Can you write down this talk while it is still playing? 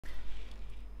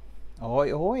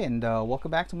Ahoy ahoy, and welcome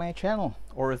back to my channel.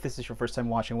 Or if this is your first time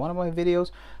watching one of my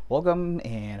videos, welcome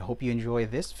and hope you enjoy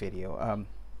this video.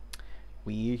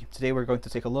 Today we're going to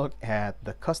take a look at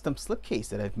the custom slipcase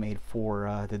that I've made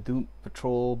for the Doom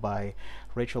Patrol by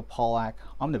Rachel Pollack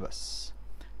Omnibus.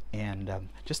 And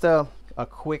just a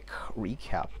quick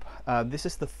recap. This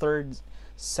is the third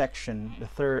section,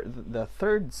 the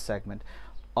third segment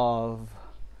of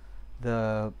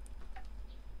the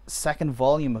second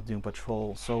volume of Doom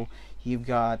Patrol. So you've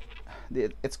got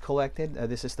it's collected.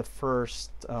 This is the first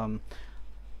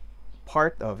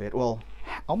part of it. Well,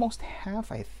 almost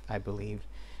half, I believe.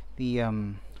 The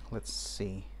let's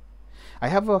see. I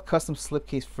have a custom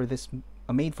slipcase for this,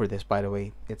 made for this, by the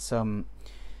way. It's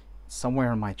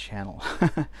somewhere on my channel.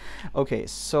 Okay,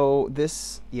 so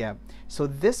this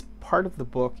part of the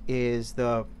book is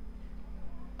the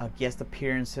guest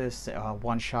appearances,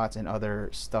 one shots, and other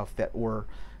stuff that were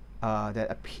that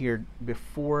appeared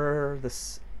before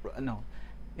this. No,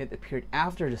 it appeared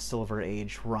after the Silver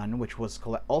Age run, which was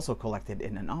also collected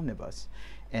in an omnibus.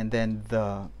 And then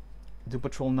the Doom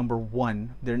Patrol #1.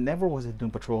 There never was a Doom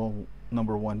Patrol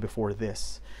 #1 before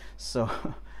this. So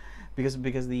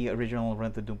because the original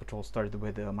run to Doom Patrol started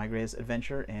with My Greatest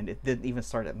Adventure, and it didn't even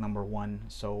start at #1.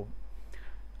 So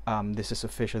this is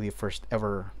officially the first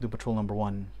ever Doom Patrol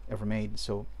 #1 ever made.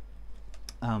 So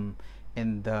and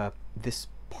this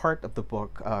part of the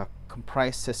book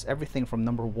comprises everything from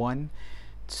 #1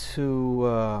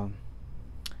 to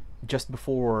just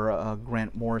before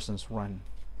Grant Morrison's run.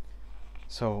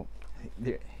 So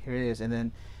here it is. And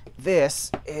then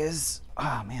this is,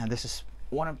 oh man, this is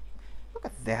one of, look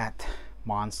at that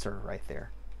monster right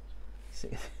there.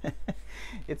 See,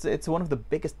 it's one of the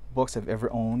biggest books I've ever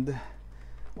owned,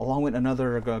 along with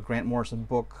another Grant Morrison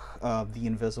book, The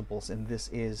Invisibles. And this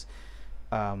is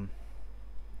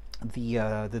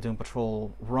the Doom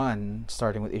Patrol run,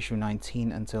 starting with issue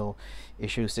 19 until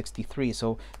issue 63.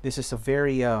 So this is a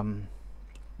very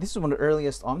this is one of the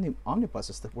earliest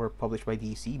omnibuses that were published by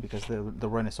DC, because the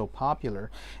run is so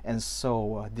popular and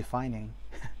so defining,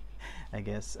 I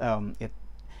guess. And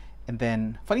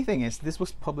then funny thing is, this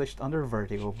was published under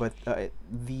Vertigo, but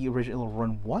the original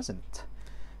run wasn't.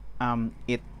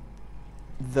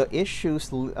 The issues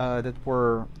that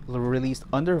were released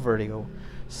under Vertigo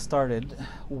started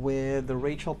with the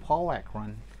Rachel Pollack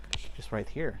run, just right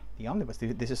here, the omnibus.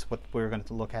 This is what we're going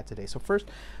to look at today. So first,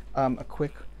 a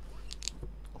quick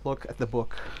look at the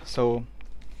book. So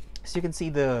as you can see,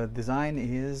 the design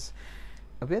is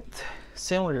a bit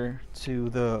similar to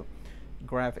the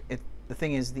graphic. The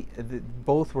thing is,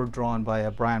 both were drawn by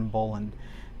Brian Boland,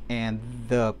 and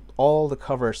all the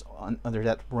covers under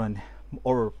that run,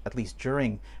 or at least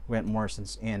during Grant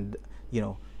Morrison's, and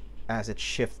as it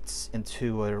shifts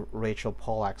into Rachel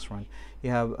Pollack's run,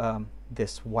 you have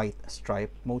this white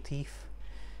stripe motif,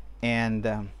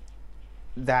 and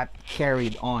that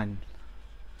carried on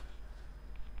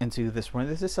into this run.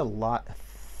 This is a lot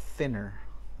thinner,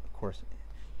 of course,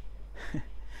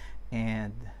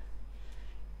 and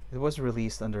it was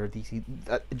released under DC.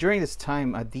 During this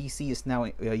time, DC is now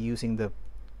using the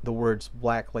words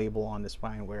Black Label on the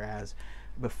spine, whereas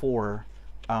before,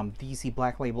 DC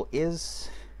Black Label is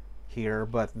here,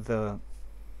 but the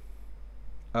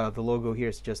logo here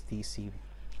is just DC. I'm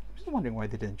just wondering why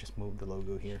they didn't just move the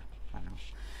logo here. I don't know.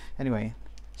 Anyway,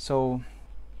 so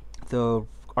the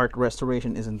art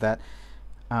restoration isn't that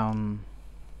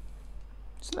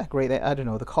great. I don't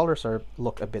know. The colors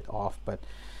look a bit off, but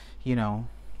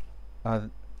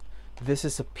this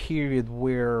is a period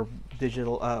where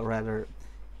digital, rather,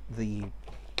 the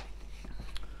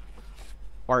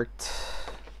art,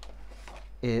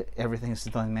 everything is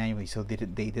done manually, so they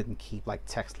didn't keep like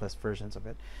textless versions of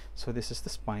it. So this is the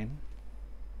spine,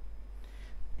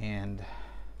 and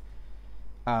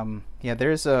yeah,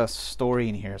 there's a story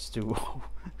in here as to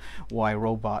why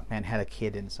Robot Man had a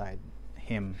kid inside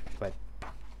him, but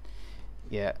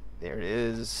yeah, there it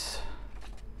is.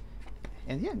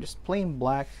 And yeah, just plain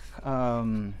black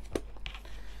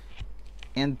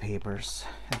end papers.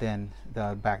 And then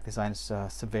the back design is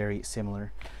very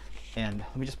similar. And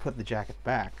let me just put the jacket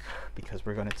back, because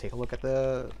we're going to take a look at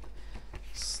the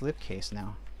slipcase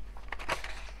now.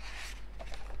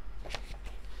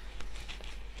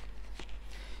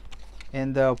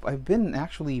 And I've been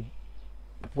actually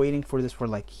waiting for this for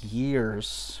like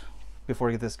years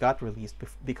before this got released,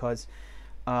 because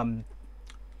Grant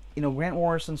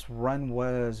Morrison's run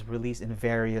was released in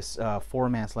various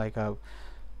formats, like a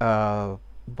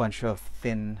bunch of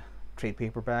thin trade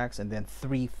paperbacks and then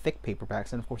 3 thick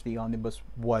paperbacks, and of course the omnibus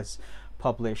was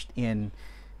published in,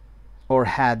 or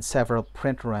had several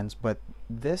print runs, but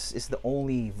this is the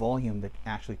only volume that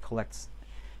actually collects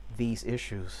these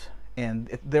issues.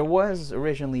 And there was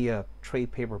originally a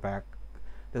trade paperback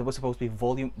that was supposed to be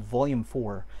volume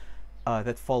 4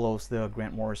 that follows the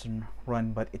Grant Morrison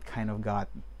run, but it kind of got,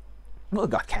 well, it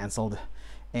got canceled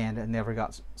and it never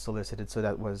got solicited, so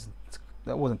that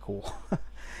wasn't cool.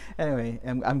 Anyway,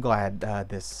 I'm glad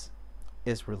this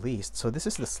is released. So this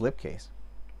is the slipcase.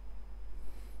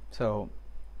 So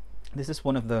this is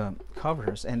one of the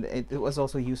covers, and it was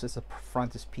also used as a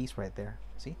frontispiece right there.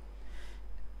 See?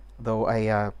 Though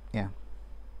yeah, of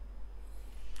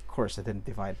course I didn't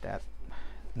divide that.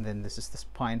 And then this is the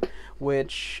spine,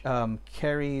 which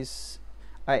carries.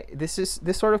 This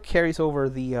sort of carries over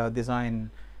the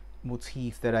design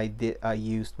motif that I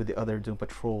used with the other Doom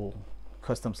Patrol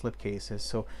custom slipcases.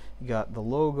 So you got the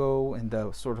logo and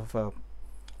the sort of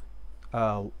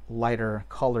a lighter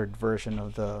colored version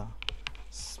of the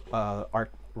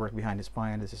artwork behind the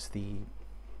spine. This is the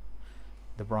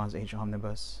Bronze Age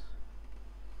Omnibus,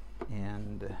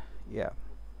 and yeah.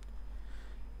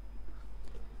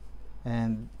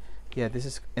 And yeah, this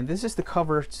is the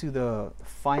cover to the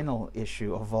final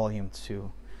issue of Volume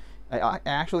 2. I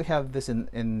actually have this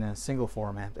in a single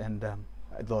format, and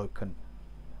although I couldn't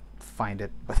find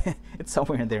it, but it's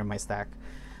somewhere in there in my stack.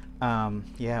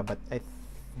 Yeah, but I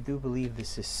do believe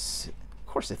this is, of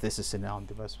course, if this is an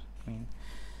omnibus. I mean,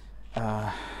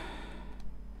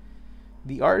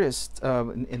 the artist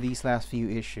in these last few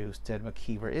issues, Ted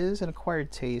McKeever, is an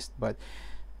acquired taste, but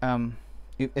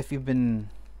if you've been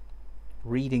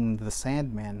reading The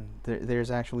Sandman, there's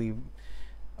actually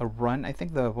a run, I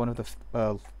think one of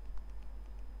the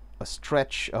a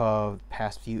stretch of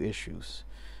past few issues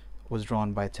was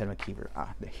drawn by Ted McKeever.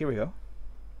 Here we go.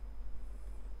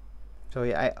 So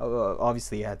yeah, I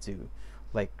obviously had to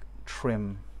like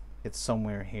trim it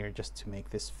somewhere here just to make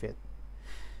this fit.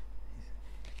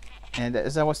 And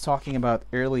as I was talking about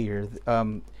earlier,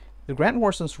 the Grant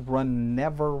Morrison's run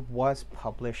never was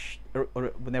published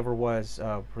or never was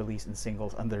released in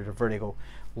singles under the Vertigo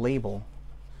label.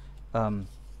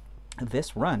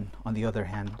 This run, on the other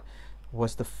hand,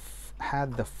 was the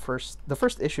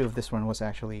first issue of this one was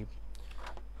actually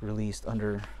released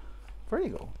under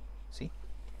Vertigo. See?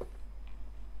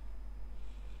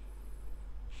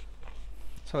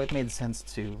 So it made sense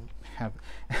to have.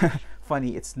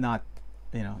 Funny, it's not.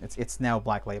 You know, it's now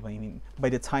Black Label. I mean, by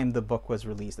the time the book was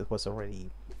released, it was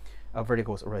already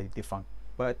Vertigo was already defunct.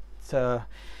 But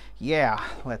yeah,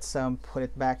 let's put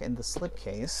it back in the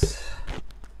slipcase.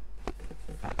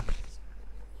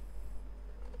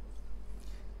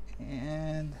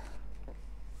 And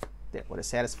there, what a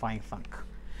satisfying thunk.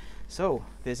 So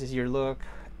this is your look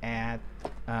at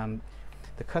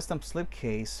the custom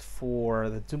slipcase for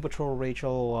the Doom Patrol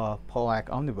Rachel Pollack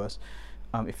Omnibus.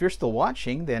 If you're still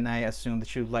watching, then I assume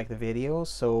that you like the video,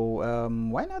 so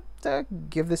why not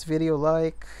give this video a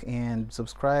like and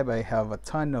subscribe. I have a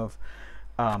ton of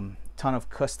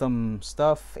custom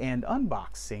stuff and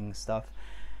unboxing stuff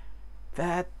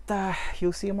that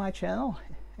you'll see on my channel,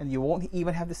 and you won't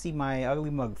even have to see my ugly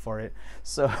mug for it.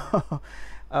 So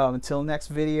until next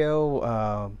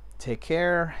video, take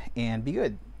care and be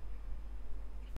good.